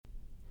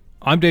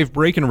I'm Dave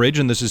Breckenridge,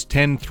 and this is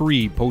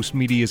 10-3,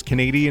 Postmedia's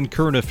Canadian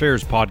Current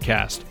Affairs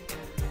podcast.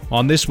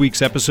 On this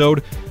week's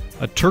episode,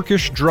 a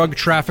Turkish drug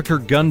trafficker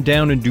gunned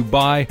down in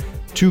Dubai,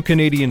 2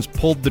 Canadians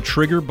pulled the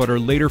trigger but are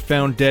later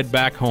found dead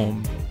back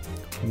home.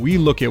 We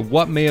look at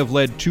what may have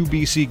led 2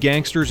 BC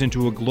gangsters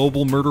into a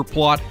global murder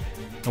plot,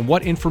 and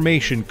what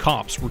information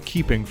cops were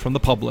keeping from the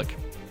public.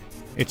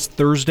 It's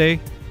Thursday,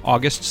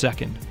 August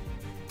 2nd.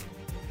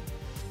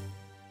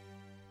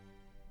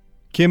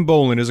 Kim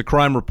Boland is a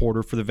crime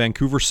reporter for the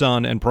Vancouver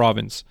Sun and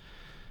Province.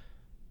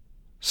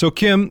 So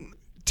Kim,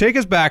 take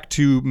us back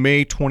to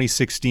May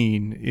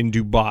 2016 in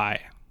Dubai.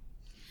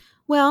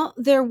 Well,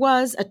 there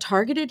was a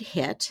targeted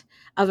hit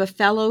of a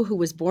fellow who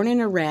was born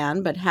in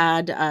Iran but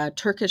had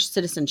Turkish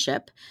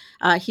citizenship.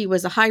 He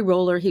was a high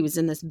roller. He was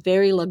in this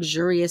very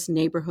luxurious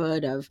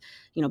neighborhood of,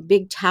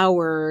 big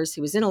towers.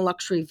 He was in a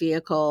luxury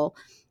vehicle,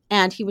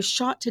 and he was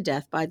shot to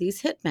death by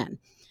these hitmen.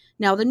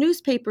 Now, the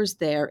newspapers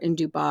there in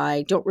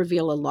Dubai don't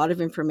reveal a lot of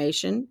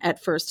information.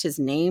 At first, his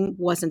name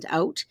wasn't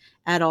out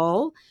at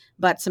all,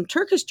 but some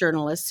Turkish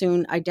journalists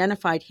soon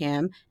identified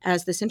him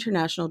as this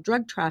international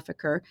drug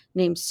trafficker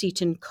named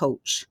Seaton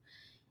Koç.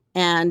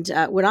 And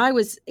what I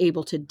was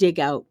able to dig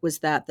out was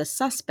that the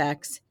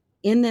suspects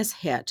in this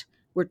hit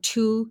were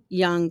 2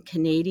 young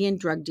Canadian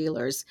drug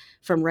dealers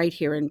from right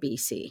here in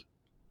BC.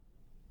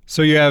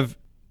 So you have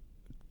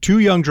 2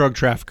 young drug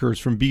traffickers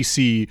from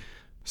BC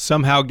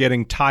somehow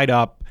getting tied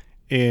up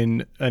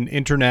in an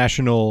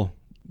international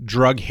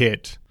drug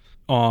hit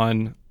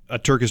on a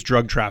Turkish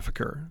drug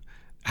trafficker.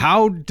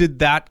 How did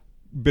that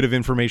bit of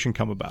information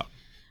come about?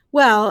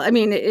 Well, I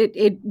mean,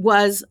 it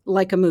was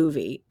like a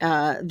movie,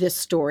 this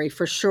story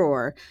for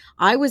sure.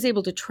 I was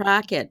able to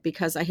track it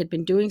because I had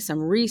been doing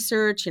some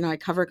research. I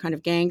cover kind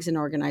of gangs and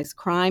organized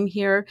crime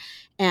here,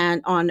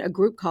 and on a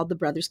group called the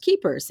Brothers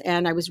Keepers.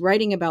 And I was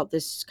writing about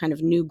this kind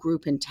of new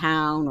group in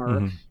town,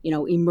 or,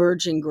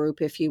 emerging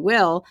group, if you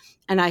will.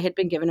 And I had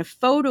been given a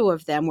photo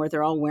of them where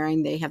they're all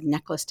they have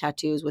necklace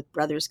tattoos with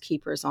Brothers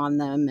Keepers on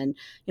them, and,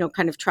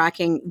 kind of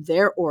tracking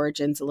their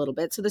origins a little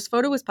bit. So this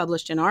photo was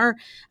published in our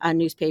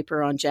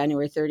newspaper on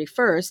January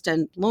 31st.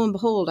 And lo and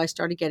behold, I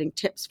started getting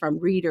tips from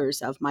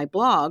readers of my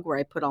blog where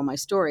I put all my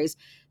stories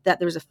that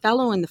there was a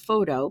fellow in the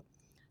photo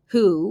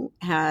who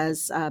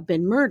has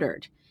been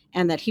murdered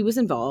and that he was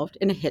involved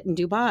in a hit in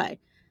Dubai.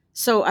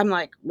 So I'm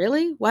like,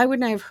 really? Why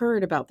wouldn't I have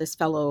heard about this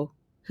fellow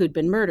who'd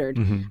been murdered?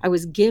 Mm-hmm. I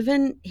was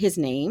given his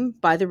name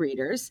by the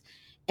readers,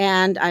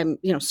 and I'm,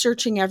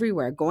 searching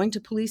everywhere, going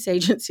to police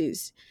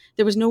agencies.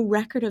 There was no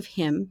record of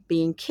him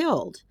being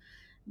killed.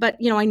 But,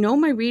 I know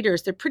my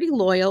readers, they're pretty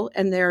loyal,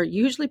 and they're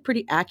usually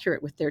pretty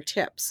accurate with their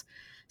tips.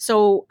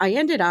 So I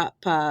ended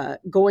up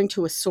going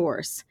to a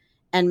source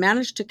and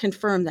managed to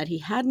confirm that he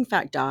had in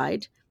fact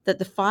died, that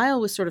the file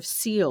was sort of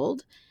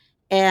sealed.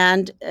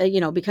 And,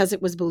 because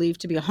it was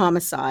believed to be a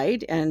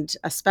homicide, and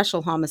a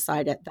special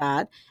homicide at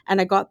that.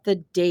 And I got the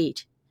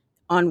date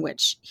on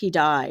which he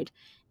died.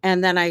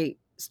 And then I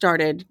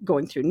started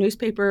going through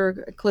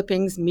newspaper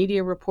clippings,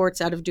 media reports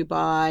out of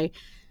Dubai,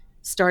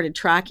 started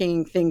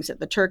tracking things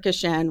at the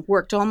Turkish end,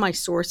 worked all my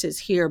sources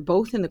here,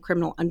 both in the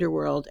criminal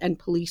underworld and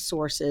police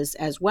sources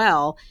as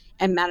well,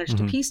 and managed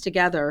to piece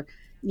together,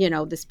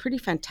 this pretty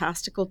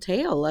fantastical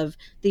tale of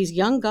these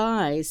young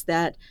guys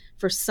that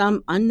for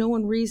some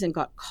unknown reason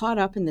got caught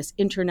up in this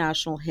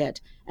international hit,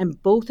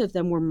 and both of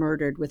them were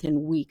murdered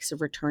within weeks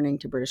of returning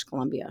to British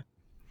Columbia.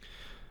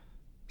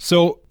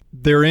 So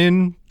they're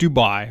in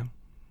Dubai.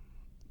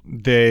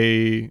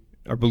 They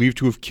are believed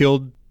to have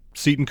killed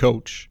Seaton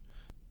Koç.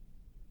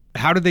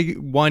 How did they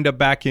wind up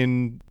back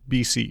in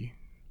BC?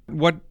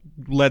 What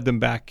led them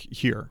back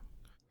here?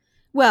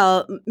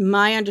 Well,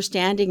 my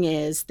understanding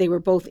is they were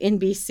both in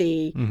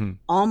BC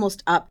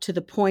almost up to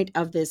the point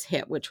of this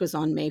hit, which was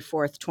on May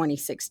 4th,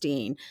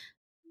 2016.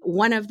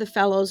 One of the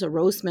fellows,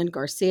 Orosman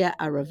Garcia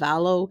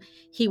Arevalo,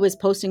 he was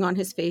posting on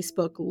his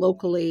Facebook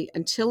locally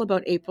until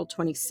about April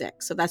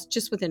 26th. So that's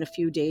just within a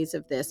few days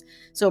of this.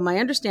 So my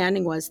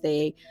understanding was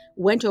they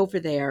went over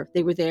there.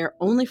 They were there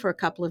only for a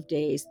couple of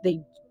days.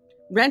 They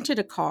rented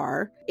a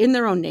car in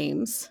their own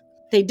names.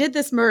 They did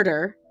this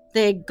murder.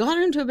 They got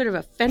into a bit of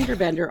a fender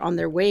bender on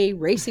their way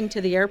racing to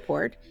the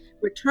airport,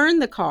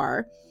 returned the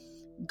car,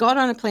 got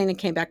on a plane and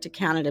came back to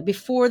Canada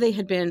before they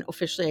had been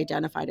officially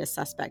identified as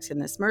suspects in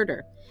this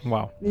murder.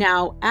 Wow.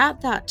 Now,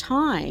 at that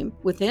time,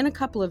 within a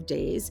couple of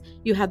days,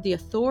 you had the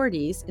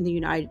authorities in the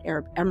United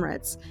Arab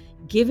Emirates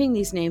giving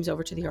these names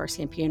over to the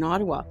RCMP in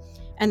Ottawa.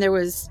 And there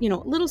was,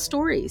 little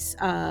stories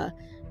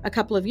a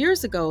couple of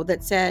years ago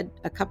that said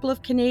a couple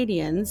of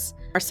Canadians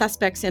are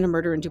suspects in a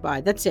murder in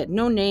Dubai. That's it.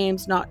 No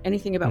names, not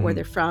anything about where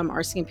they're from.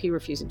 RCMP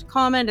refusing to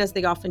comment, as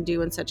they often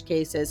do in such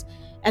cases.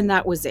 And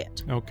that was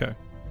it. Okay.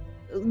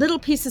 Little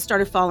pieces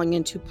started falling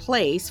into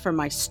place for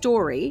my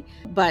story.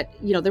 But,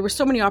 there were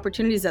so many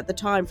opportunities at the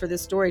time for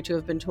this story to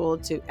have been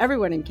told to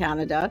everyone in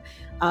Canada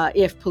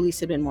if police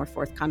had been more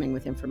forthcoming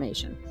with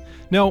information.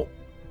 Now,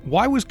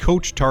 why was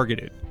Koç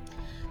targeted?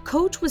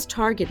 Koç was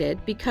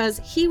targeted because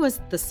he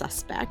was the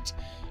suspect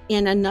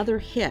in another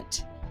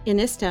hit in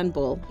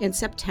Istanbul in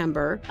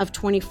September of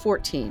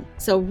 2014.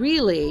 So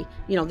really,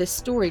 this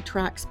story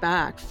tracks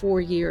back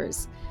 4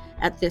 years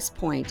at this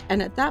point.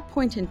 And at that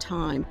point in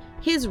time,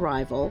 his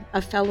rival,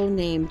 a fellow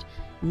named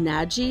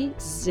Naji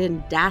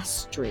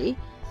Zindastri,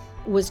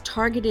 was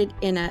targeted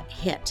in a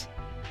hit.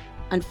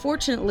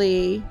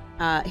 Unfortunately,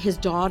 his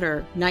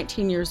daughter,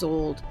 19 years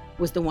old,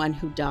 was the one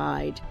who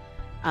died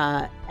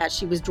as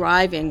she was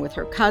driving with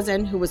her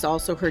cousin, who was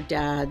also her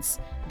dad's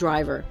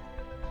driver.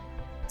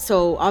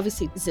 So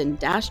obviously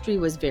Zindastri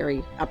was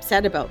very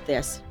upset about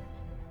this.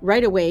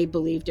 Right away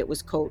believed it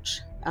was Koç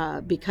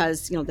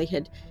because, they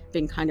had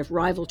been kind of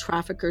rival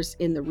traffickers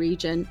in the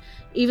region.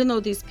 Even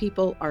though these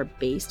people are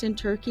based in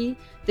Turkey,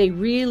 they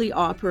really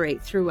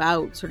operate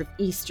throughout sort of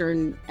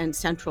Eastern and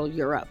Central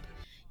Europe.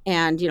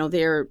 And,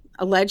 they're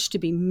alleged to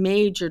be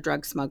major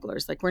drug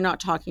smugglers. Like, we're not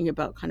talking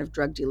about kind of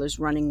drug dealers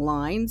running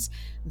lines.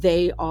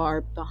 They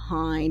are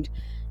behind,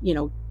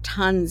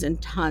 tons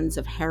and tons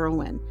of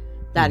heroin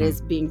that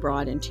is being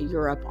brought into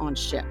Europe on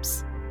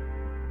ships.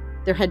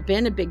 There had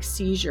been a big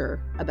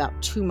seizure about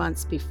 2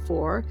 months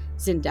before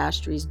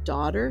Zindastri's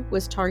daughter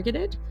was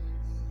targeted,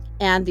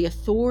 and the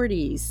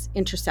authorities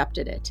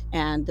intercepted it.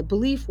 And the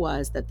belief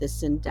was that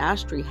this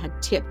Zindastri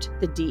had tipped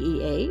the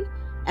DEA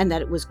and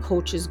that it was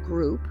Koç's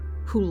group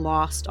who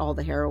lost all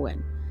the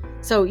heroin.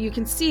 So you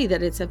can see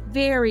that it's a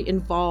very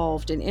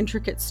involved and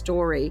intricate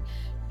story,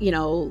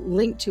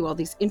 linked to all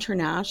these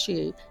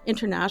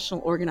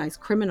international organized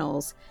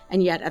criminals.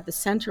 And yet at the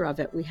center of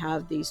it, we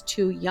have these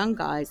two young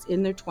guys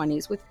in their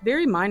 20s with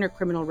very minor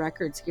criminal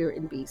records here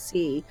in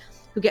BC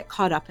who get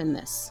caught up in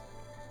this.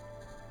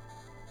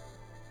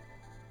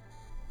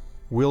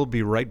 We'll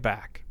be right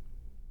back.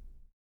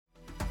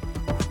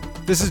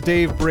 This is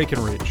Dave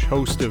Breckenridge,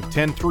 host of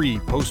 10-3,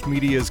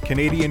 Postmedia's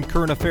Canadian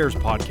Current Affairs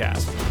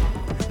podcast.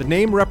 The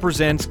name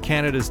represents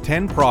Canada's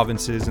 10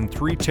 provinces and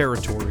 3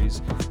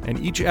 territories, and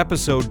each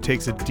episode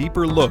takes a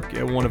deeper look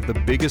at one of the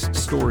biggest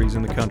stories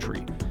in the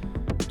country.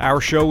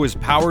 Our show is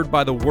powered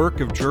by the work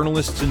of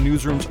journalists and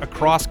newsrooms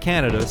across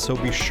Canada, so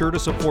be sure to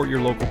support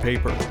your local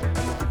paper.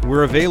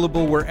 We're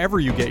available wherever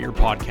you get your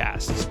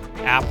podcasts: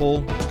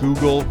 Apple,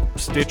 Google,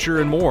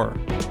 Stitcher, and more.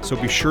 So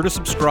be sure to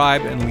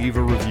subscribe and leave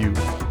a review.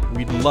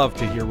 We'd love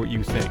to hear what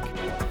you think.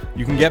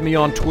 You can get me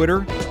on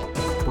Twitter,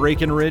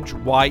 Breckenridge,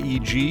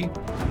 YEG,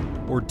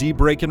 or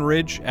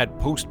dbreckenridge at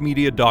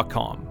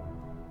postmedia.com.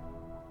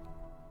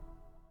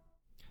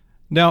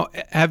 Now,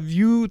 have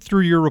you,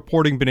 through your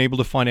reporting, been able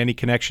to find any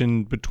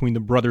connection between the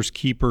Brothers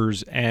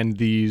Keepers and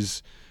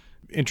these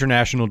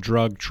international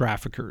drug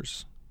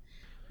traffickers?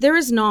 There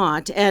is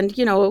not. And,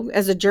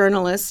 as a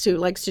journalist who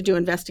likes to do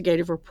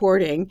investigative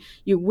reporting,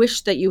 you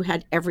wish that you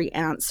had every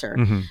answer.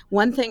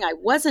 One thing I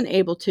wasn't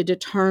able to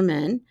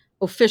determine,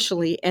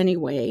 officially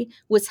anyway,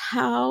 was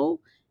how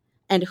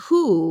and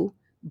who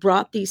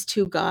brought these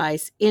two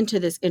guys into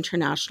this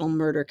international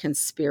murder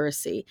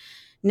conspiracy.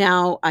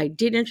 Now, I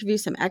did interview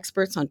some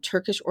experts on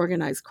Turkish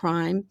organized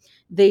crime.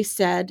 They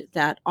said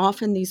that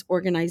often these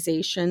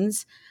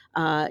organizations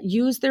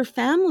use their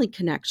family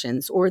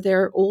connections or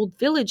their old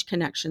village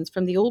connections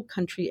from the old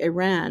country,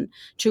 Iran,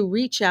 to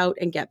reach out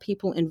and get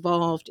people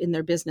involved in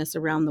their business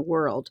around the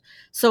world.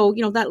 So,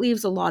 that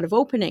leaves a lot of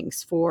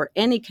openings for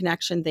any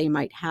connection they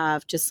might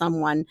have to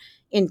someone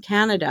in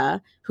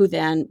Canada who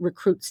then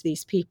recruits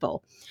these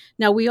people.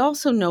 Now, we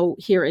also know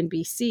here in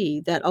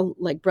BC that,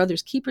 like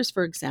Brothers Keepers,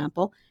 for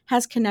example,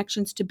 has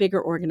connections to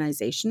bigger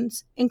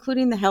organizations,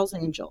 including the Hells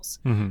Angels,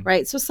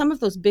 right? So some of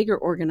those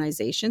bigger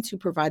organizations who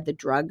provide the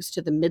drugs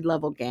to the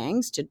mid-level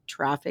gangs to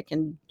traffic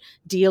and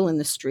deal in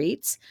the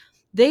streets,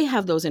 they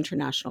have those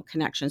international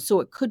connections. So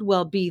it could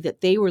well be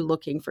that they were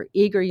looking for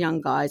eager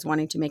young guys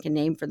wanting to make a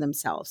name for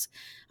themselves.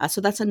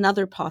 So that's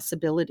another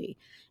possibility.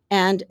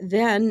 And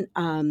then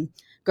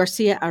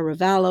Garcia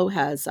Arevalo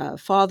has a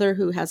father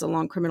who has a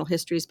long criminal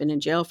history, has been in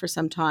jail for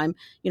some time.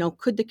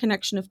 Could the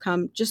connection have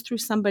come just through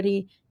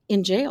somebody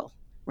in jail,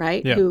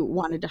 right? Yeah. Who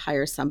wanted to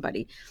hire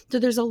somebody. So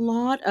there's a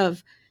lot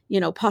of,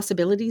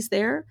 possibilities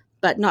there,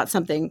 but not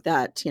something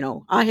that,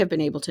 I have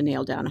been able to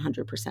nail down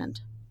 100%.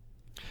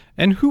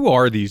 And who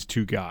are these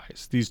two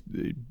guys, these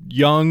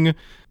young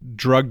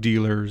drug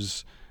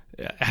dealers?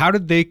 How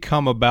did they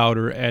come about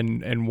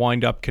and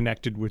wind up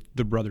connected with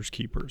the Brothers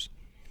Keepers?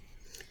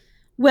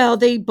 Well,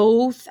 they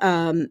both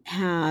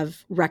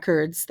have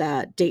records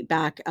that date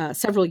back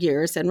several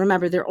years. And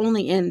remember, they're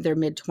only in their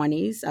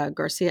mid-20s.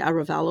 Garcia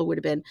Arevalo would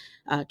have been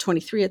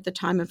 23 at the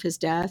time of his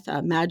death.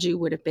 Maju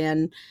would have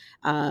been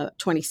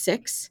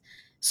 26.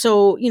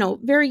 So,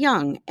 very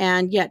young,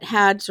 and yet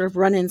had sort of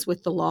run-ins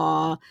with the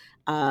law,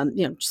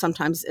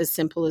 sometimes as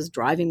simple as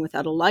driving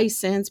without a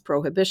license,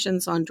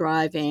 prohibitions on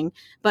driving,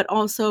 but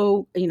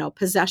also,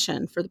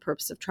 possession for the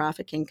purpose of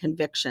trafficking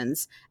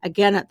convictions,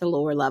 again, at the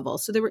lower level.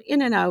 So they were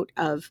in and out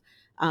of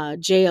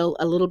jail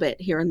a little bit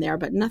here and there,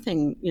 but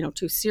nothing,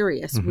 too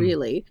serious,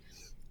 really.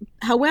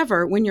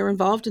 However, when you're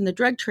involved in the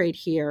drug trade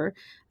here,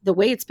 the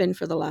way it's been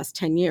for the last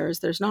 10 years,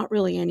 there's not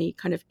really any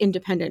kind of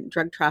independent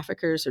drug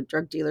traffickers or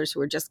drug dealers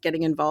who are just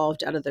getting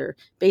involved out of their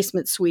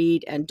basement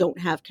suite and don't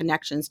have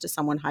connections to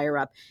someone higher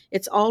up.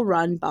 It's all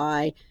run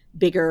by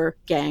bigger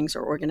gangs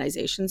or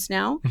organizations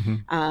now,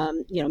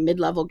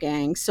 mid-level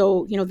gangs.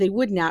 So, they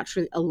would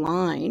naturally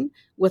align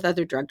with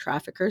other drug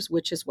traffickers,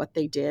 which is what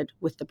they did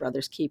with the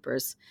Brothers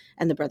Keepers.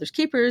 And the Brothers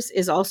Keepers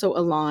is also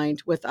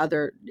aligned with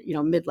other,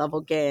 mid-level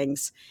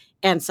gangs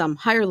and some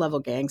higher level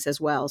gangs as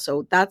well.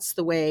 So that's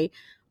the way,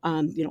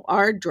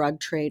 our drug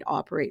trade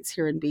operates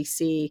here in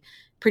BC.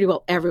 Pretty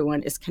well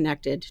everyone is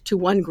connected to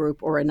one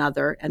group or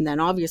another. And then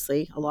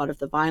obviously a lot of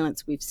the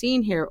violence we've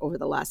seen here over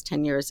the last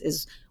 10 years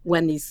is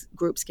when these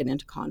groups get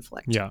into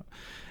conflict. Yeah.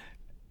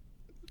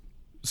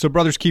 So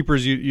Brothers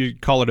Keepers, you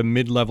call it a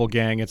mid-level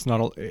gang. It's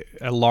not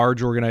a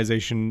large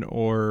organization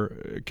or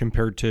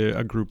compared to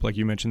a group like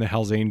you mentioned, the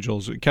Hells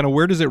Angels. Kind of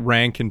where does it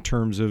rank in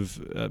terms of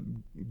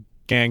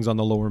gangs on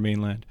the Lower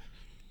Mainland?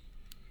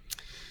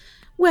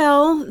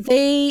 Well,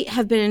 they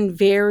have been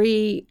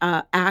very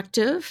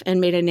active and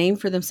made a name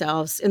for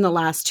themselves in the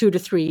last 2 to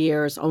 3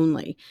 years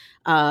only.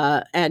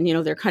 And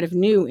they're kind of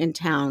new in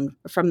town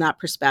from that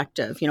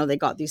perspective. They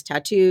got these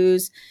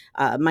tattoos.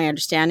 My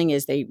understanding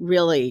is they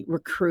really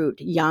recruit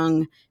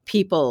young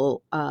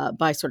people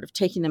by sort of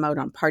taking them out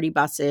on party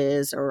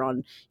buses or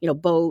on,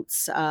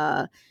 boats,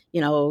 to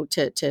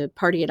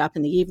party it up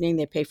in the evening.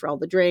 They pay for all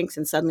the drinks.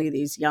 And suddenly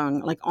these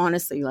young,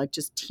 honestly,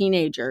 just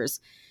teenagers,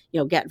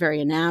 get very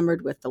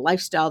enamored with the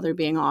lifestyle they're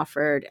being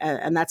offered.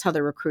 And that's how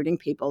they're recruiting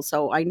people.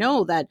 So I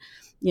know that,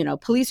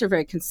 police are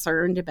very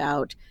concerned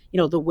about,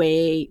 the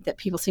way that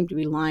people seem to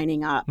be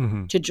lining up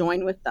to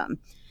join with them.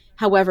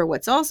 However,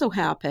 what's also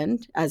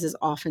happened, as is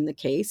often the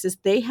case, is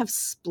they have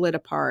split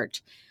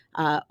apart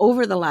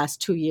over the last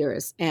 2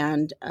 years.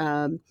 And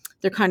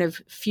they're kind of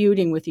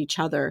feuding with each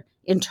other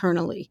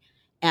internally.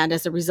 And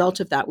as a result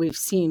of that, we've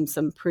seen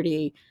some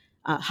pretty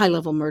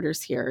high-level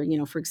murders here.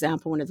 For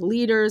example, one of the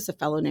leaders, a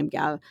fellow named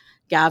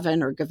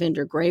Gavin or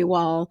Gavinder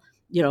Graywal,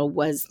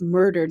 was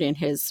murdered in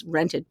his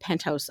rented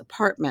penthouse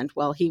apartment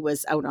while he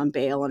was out on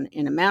bail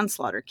in a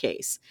manslaughter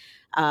case.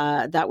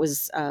 That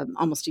was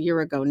almost a year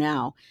ago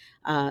now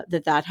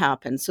that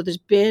happened. So there's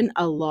been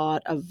a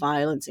lot of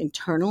violence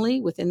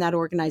internally within that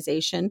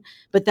organization,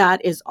 but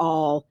that is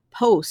all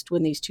post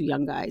when these two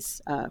young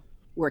guys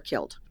were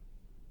killed.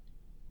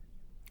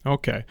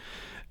 Okay.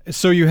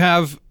 So you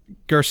have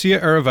Garcia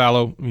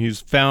Arevalo. He's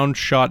found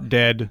shot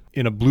dead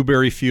in a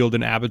blueberry field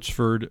in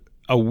Abbotsford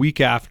a week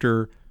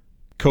after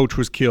Coach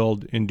was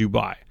killed in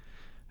Dubai.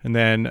 And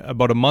then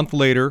about a month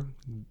later,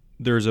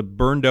 there's a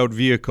burned out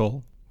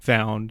vehicle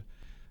found.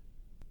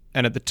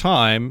 And at the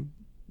time,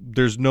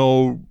 there's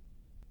no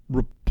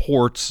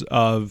reports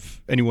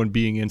of anyone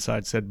being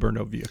inside said burned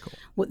out vehicle.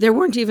 Well, there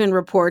weren't even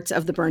reports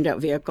of the burned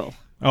out vehicle.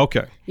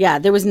 Okay. Yeah,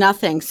 there was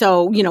nothing.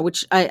 So,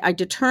 which I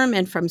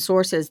determined from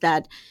sources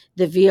that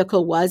the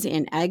vehicle was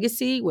in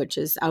Agassiz, which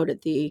is out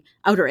at the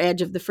outer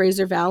edge of the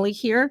Fraser Valley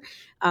here.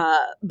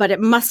 But it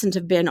mustn't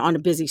have been on a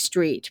busy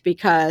street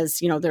because,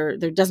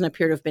 there doesn't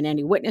appear to have been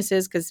any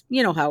witnesses because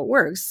you know how it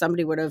works.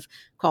 Somebody would have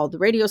called the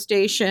radio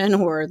station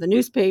or the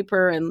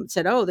newspaper and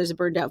said, oh, there's a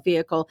burned out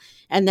vehicle.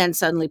 And then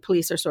suddenly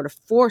police are sort of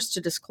forced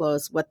to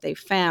disclose what they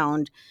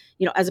found,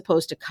 as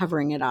opposed to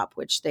covering it up,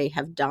 which they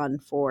have done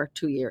for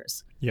 2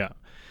 years. Yeah.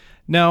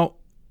 Now,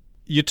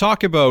 you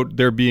talk about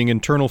there being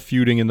internal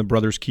feuding in the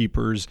Brothers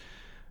Keepers.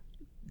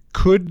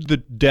 Could the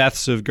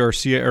deaths of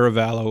Garcia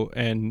Arevalo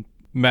and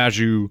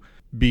Maju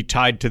be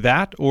tied to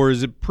that? Or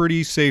is it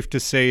pretty safe to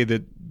say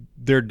that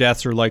their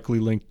deaths are likely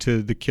linked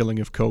to the killing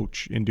of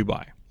Coach in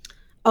Dubai?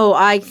 Oh,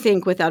 I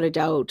think without a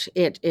doubt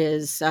it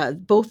is.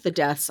 Both the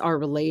deaths are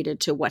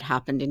related to what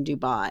happened in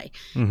Dubai.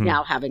 Mm-hmm.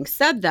 Now, having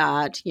said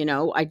that,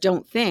 I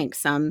don't think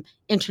some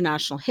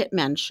international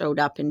hitmen showed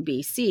up in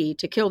BC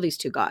to kill these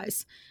two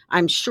guys.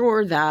 I'm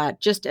sure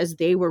that just as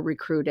they were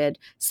recruited,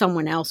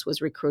 someone else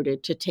was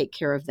recruited to take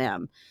care of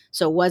them.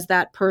 So was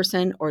that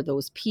person or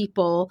those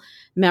people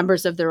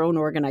members of their own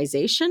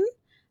organization?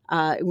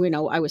 I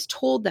was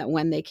told that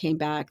when they came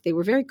back, they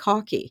were very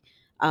cocky.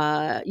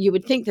 You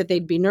would think that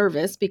they'd be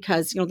nervous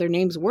because, their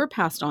names were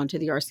passed on to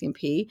the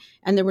RCMP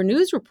and there were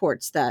news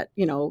reports that,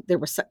 there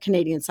were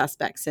Canadian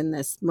suspects in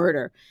this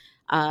murder.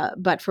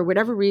 But for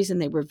whatever reason,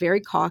 they were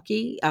very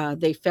cocky.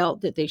 They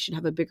felt that they should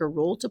have a bigger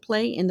role to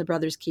play in the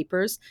Brothers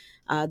Keepers,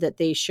 that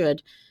they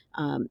should,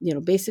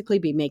 basically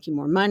be making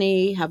more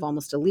money, have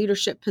almost a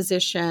leadership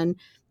position.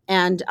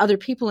 And other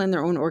people in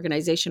their own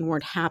organization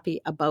weren't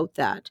happy about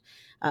that.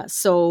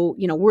 So,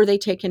 were they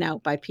taken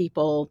out by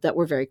people that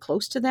were very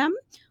close to them?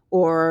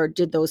 Or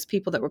did those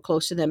people that were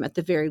close to them at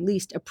the very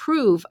least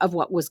approve of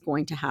what was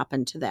going to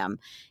happen to them?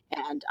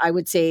 And I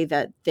would say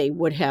that they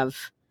would have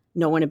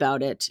known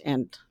about it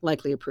and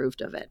likely approved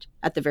of it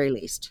at the very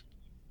least.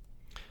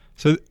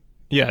 So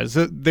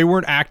they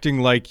weren't acting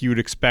like you would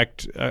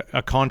expect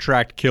a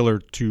contract killer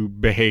to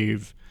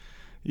behave,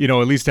 at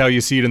least how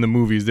you see it in the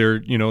movies.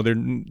 They're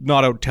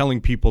not out telling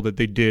people that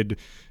they did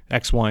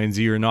X, Y, and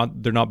Z, or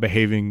they're not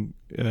behaving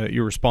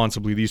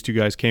irresponsibly. These two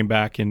guys came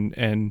back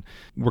and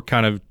were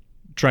kind of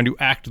trying to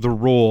act the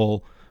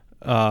role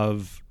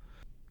of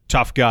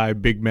tough guy,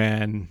 big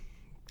man.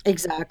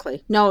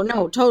 Exactly.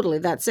 No, totally.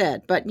 That's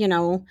it. But,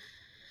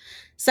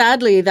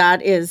 sadly,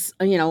 that is,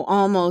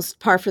 almost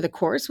par for the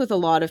course with a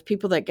lot of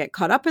people that get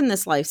caught up in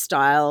this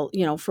lifestyle,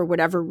 for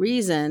whatever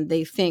reason.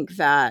 They think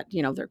that,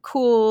 they're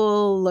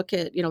cool. Look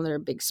at, they're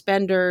big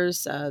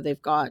spenders.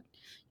 They've got,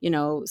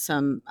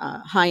 some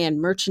high-end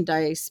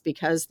merchandise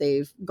because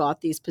they've got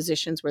these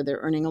positions where they're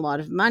earning a lot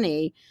of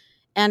money.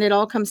 And it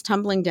all comes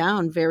tumbling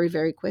down very,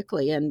 very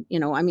quickly. And,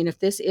 if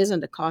this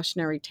isn't a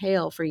cautionary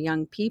tale for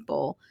young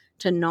people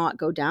to not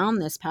go down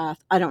this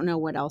path, I don't know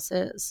what else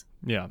is.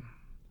 Yeah.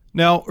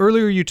 Now,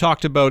 earlier you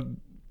talked about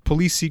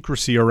police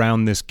secrecy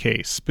around this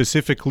case,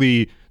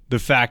 specifically the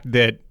fact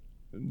that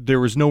there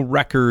was no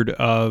record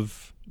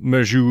of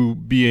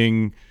Majou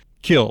being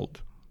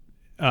killed,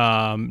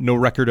 no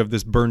record of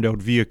this burned out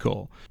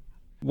vehicle.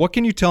 What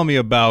can you tell me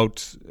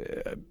about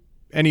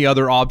any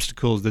other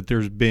obstacles that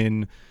there's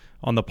been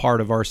on the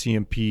part of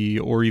RCMP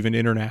or even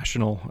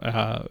international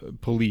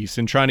police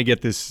in trying to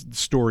get this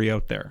story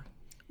out there?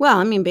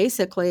 Well,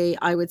 basically,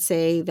 I would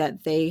say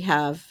that they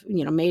have,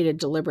 made a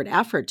deliberate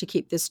effort to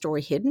keep this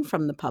story hidden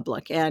from the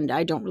public. And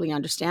I don't really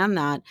understand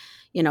that.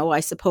 I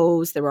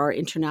suppose there are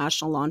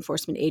international law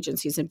enforcement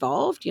agencies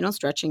involved,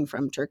 stretching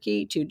from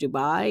Turkey to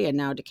Dubai and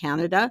now to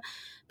Canada.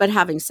 But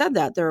having said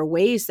that, there are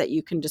ways that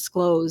you can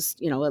disclose,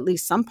 at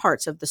least some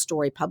parts of the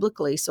story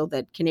publicly so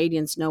that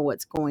Canadians know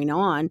what's going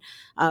on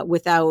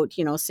without,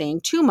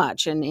 saying too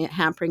much and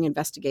hampering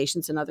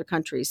investigations in other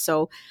countries.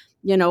 So,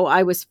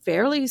 I was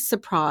fairly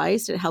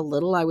surprised at how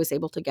little I was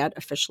able to get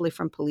officially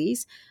from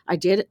police. I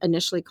did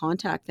initially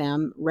contact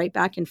them right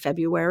back in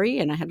February,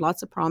 and I had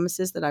lots of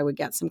promises that I would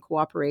get some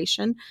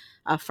cooperation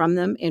from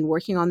them in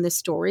working on this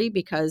story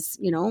because,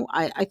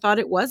 I thought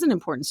it was an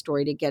important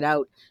story to get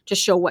out to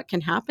show what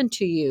can happen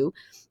to you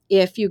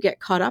if you get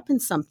caught up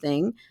in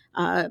something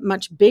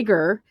much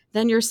bigger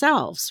than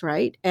yourselves,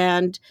 right?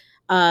 And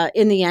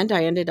in the end,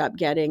 I ended up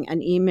getting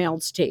an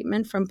emailed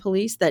statement from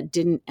police that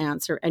didn't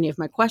answer any of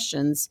my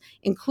questions,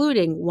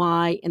 including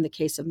why, in the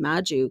case of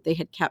Majou, they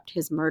had kept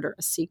his murder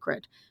a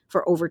secret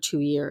for over 2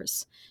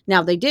 years.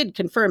 Now, they did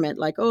confirm it,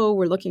 like, oh,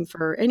 we're looking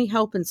for any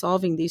help in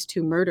solving these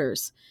 2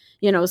 murders.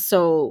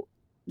 So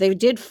they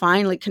did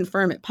finally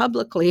confirm it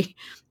publicly,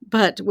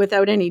 but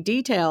without any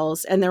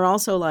details. And they're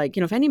also like,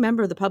 if any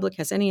member of the public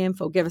has any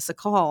info, give us a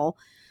call.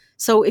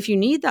 So if you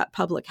need that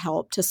public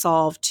help to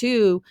solve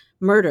 2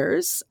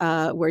 murders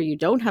where you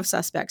don't have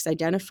suspects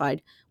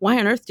identified, why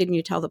on earth didn't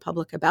you tell the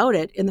public about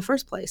it in the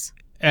first place?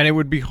 And it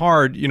would be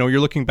hard, you're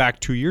looking back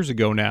 2 years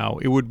ago now,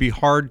 it would be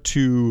hard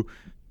to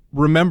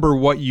remember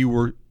what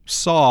you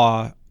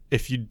saw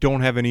if you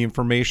don't have any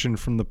information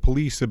from the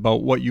police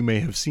about what you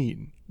may have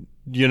seen,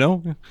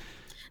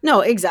 No,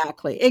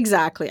 exactly.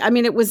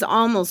 It was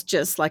almost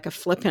just like a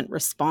flippant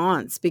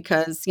response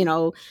because,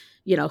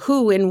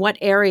 who in what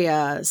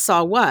area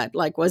saw what?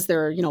 Like, was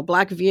there,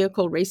 black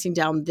vehicle racing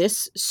down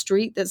this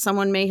street that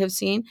someone may have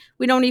seen?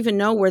 We don't even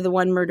know where the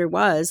one murder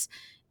was.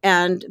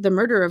 And the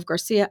murder of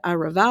Garcia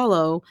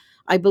Arevalo,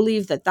 I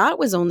believe that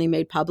was only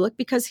made public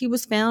because he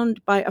was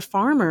found by a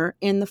farmer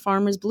in the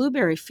farmer's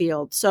blueberry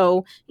field.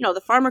 So,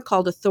 the farmer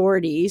called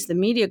authorities, the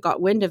media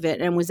got wind of it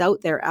and was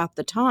out there at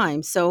the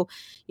time. So,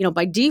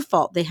 by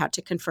default, they had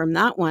to confirm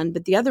that one.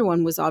 But the other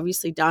one was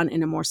obviously done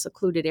in a more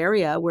secluded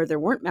area where there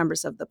weren't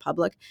members of the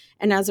public.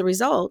 And as a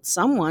result,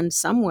 someone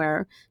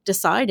somewhere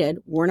decided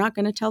we're not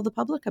going to tell the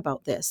public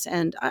about this.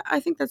 And I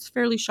think that's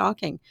fairly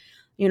shocking.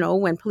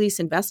 When police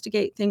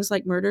investigate things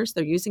like murders,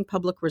 they're using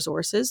public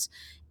resources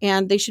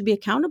and they should be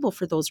accountable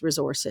for those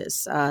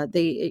resources.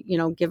 They,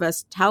 give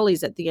us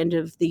tallies at the end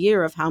of the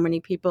year of how many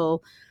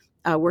people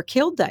were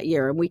killed that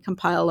year. And we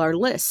compile our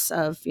lists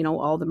of,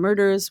 all the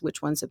murders,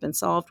 which ones have been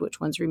solved, which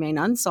ones remain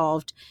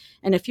unsolved.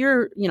 And if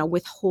you're,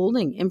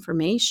 withholding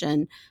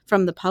information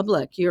from the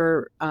public,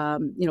 you're,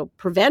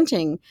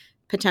 preventing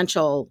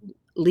potential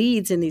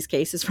leads in these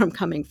cases from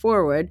coming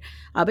forward,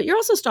 but you're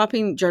also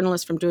stopping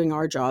journalists from doing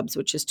our jobs,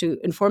 which is to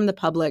inform the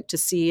public, to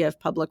see if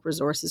public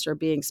resources are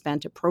being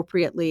spent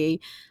appropriately,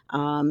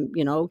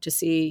 to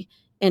see,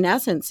 in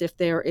essence, if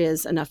there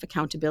is enough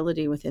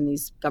accountability within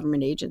these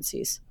government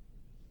agencies.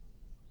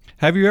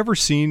 Have you ever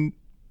seen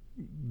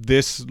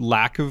this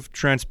lack of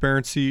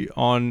transparency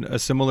on a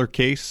similar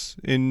case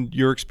in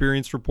your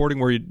experience reporting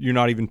where you're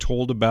not even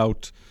told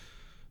about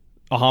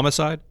a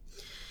homicide?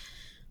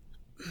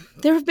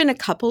 There have been a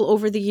couple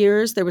over the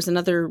years. There was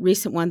another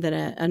recent one that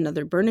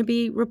another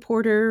Burnaby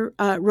reporter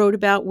wrote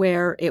about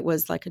where it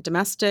was like a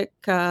domestic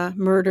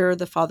murder.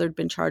 The father had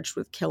been charged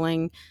with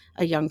killing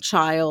a young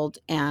child,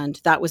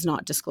 and that was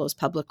not disclosed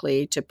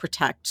publicly to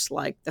protect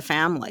like the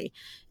family.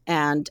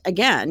 And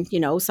again,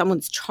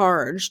 someone's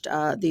charged.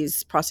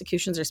 These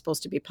prosecutions are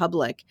supposed to be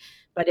public,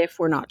 but if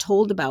we're not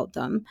told about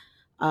them,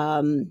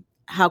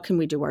 how can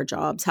we do our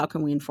jobs? How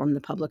can we inform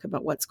the public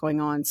about what's going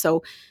on?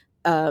 So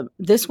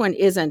this one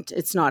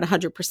it's not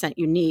 100%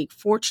 unique.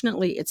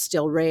 Fortunately, it's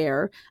still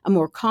rare. A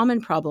more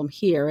common problem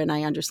here, and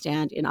I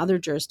understand in other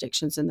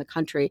jurisdictions in the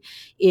country,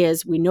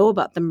 is we know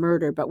about the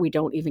murder, but we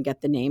don't even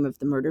get the name of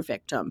the murder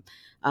victim.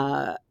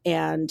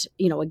 And,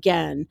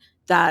 again,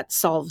 that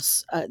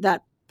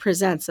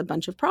presents a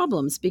bunch of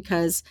problems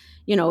because,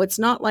 it's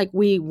not like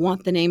we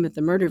want the name of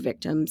the murder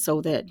victim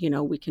so that,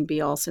 we can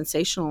be all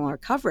sensational in our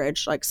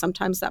coverage. Like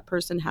sometimes that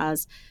person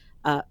has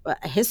a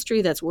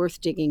history that's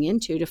worth digging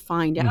into to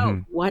find out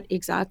what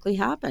exactly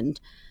happened.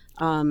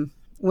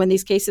 When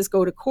these cases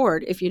go to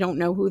court, if you don't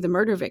know who the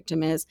murder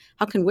victim is,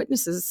 how can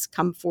witnesses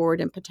come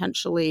forward and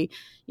potentially,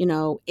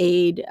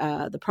 aid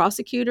the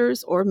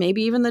prosecutors or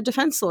maybe even the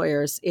defense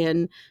lawyers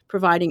in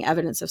providing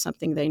evidence of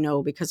something they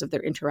know because of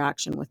their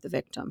interaction with the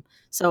victim?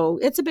 So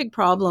it's a big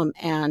problem,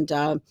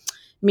 and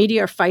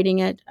media are fighting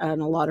it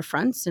on a lot of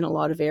fronts in a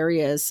lot of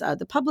areas.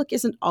 The public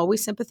isn't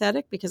always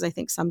sympathetic because I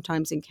think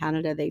sometimes in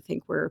Canada they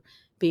think we're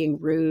being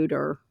rude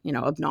or,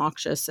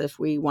 obnoxious if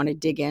we want to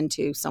dig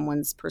into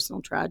someone's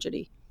personal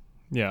tragedy.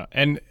 Yeah,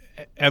 and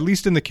at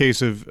least in the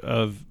case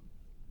of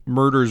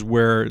murders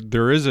where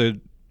there is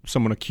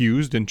someone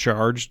accused and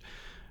charged,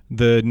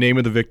 the name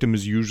of the victim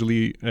is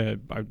usually,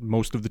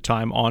 most of the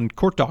time, on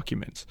court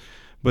documents.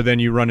 But then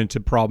you run into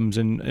problems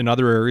in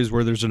other areas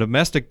where there's a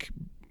domestic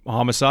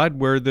homicide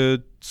where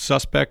the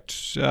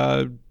suspect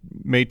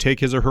may take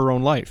his or her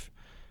own life.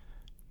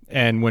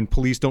 And when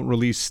police don't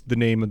release the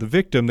name of the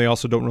victim, they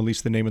also don't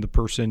release the name of the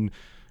person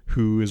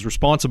who is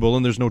responsible,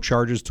 and there's no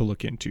charges to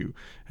look into.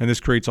 And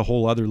this creates a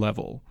whole other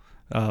level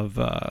of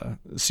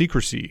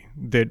secrecy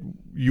that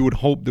you would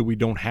hope that we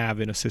don't have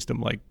in a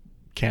system like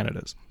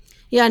Canada's.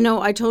 Yeah,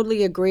 no, I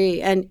totally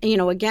agree. And,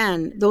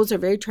 again, those are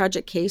very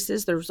tragic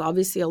cases. There's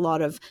obviously a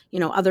lot of,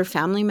 other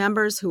family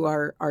members who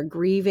are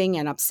grieving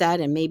and upset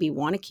and maybe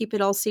want to keep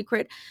it all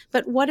secret.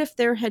 But what if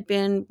there had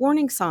been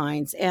warning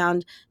signs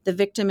and the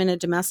victim in a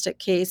domestic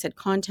case had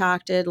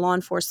contacted law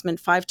enforcement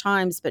 5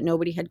 times, but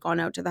nobody had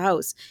gone out to the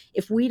house?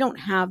 If we don't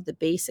have the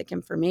basic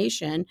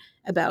information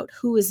about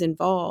who is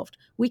involved,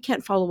 we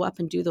can't follow up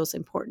and do those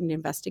important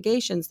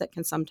investigations that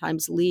can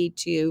sometimes lead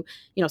to,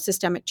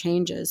 systemic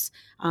changes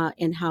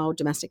in how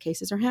domestic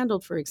cases are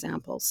handled, for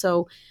example.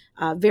 So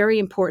very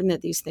important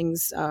that these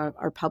things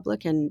are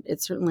public, and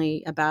it's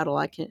certainly a battle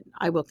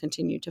I will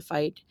continue to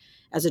fight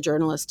as a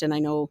journalist, and I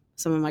know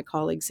some of my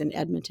colleagues in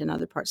Edmonton and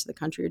other parts of the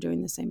country are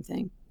doing the same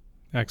thing.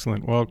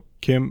 Excellent. Well,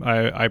 Kim,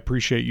 I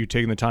appreciate you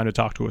taking the time to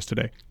talk to us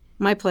today.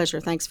 My pleasure.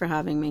 Thanks for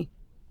having me.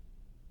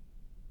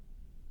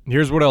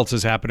 Here's what else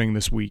is happening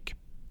this week.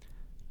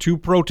 2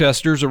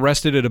 protesters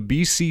arrested at a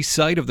BC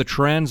site of the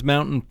Trans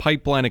Mountain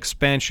Pipeline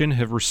expansion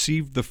have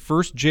received the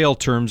first jail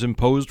terms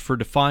imposed for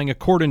defying a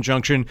court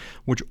injunction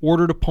which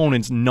ordered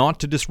opponents not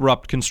to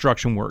disrupt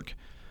construction work.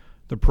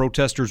 The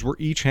protesters were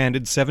each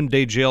handed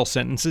 7-day jail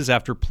sentences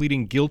after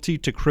pleading guilty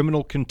to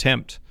criminal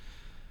contempt.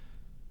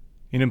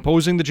 In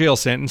imposing the jail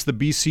sentence, the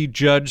BC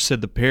judge said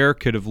the pair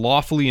could have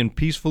lawfully and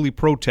peacefully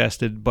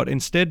protested, but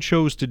instead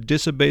chose to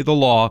disobey the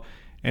law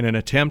in an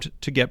attempt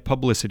to get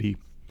publicity.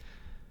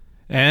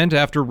 And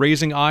after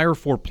raising ire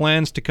for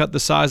plans to cut the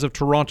size of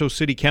Toronto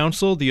City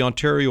Council, the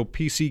Ontario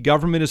PC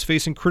government is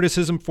facing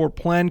criticism for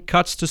planned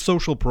cuts to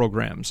social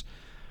programs.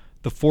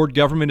 The Ford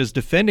government is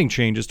defending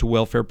changes to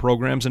welfare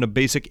programs in a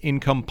basic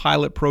income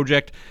pilot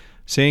project,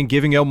 saying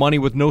giving out money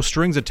with no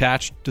strings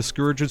attached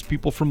discourages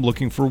people from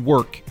looking for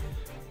work.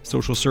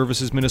 Social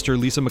Services Minister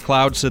Lisa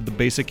MacLeod said the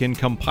basic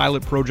income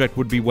pilot project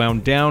would be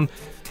wound down,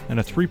 and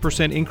a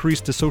 3%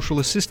 increase to social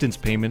assistance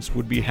payments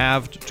would be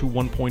halved to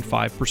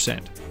 1.5%.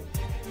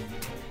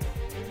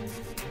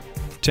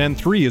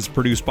 10-3 is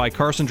produced by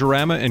Carson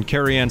Jarama and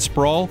Carrie Ann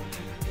Sproul.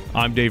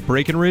 I'm Dave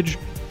Breckenridge.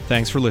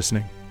 Thanks for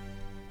listening.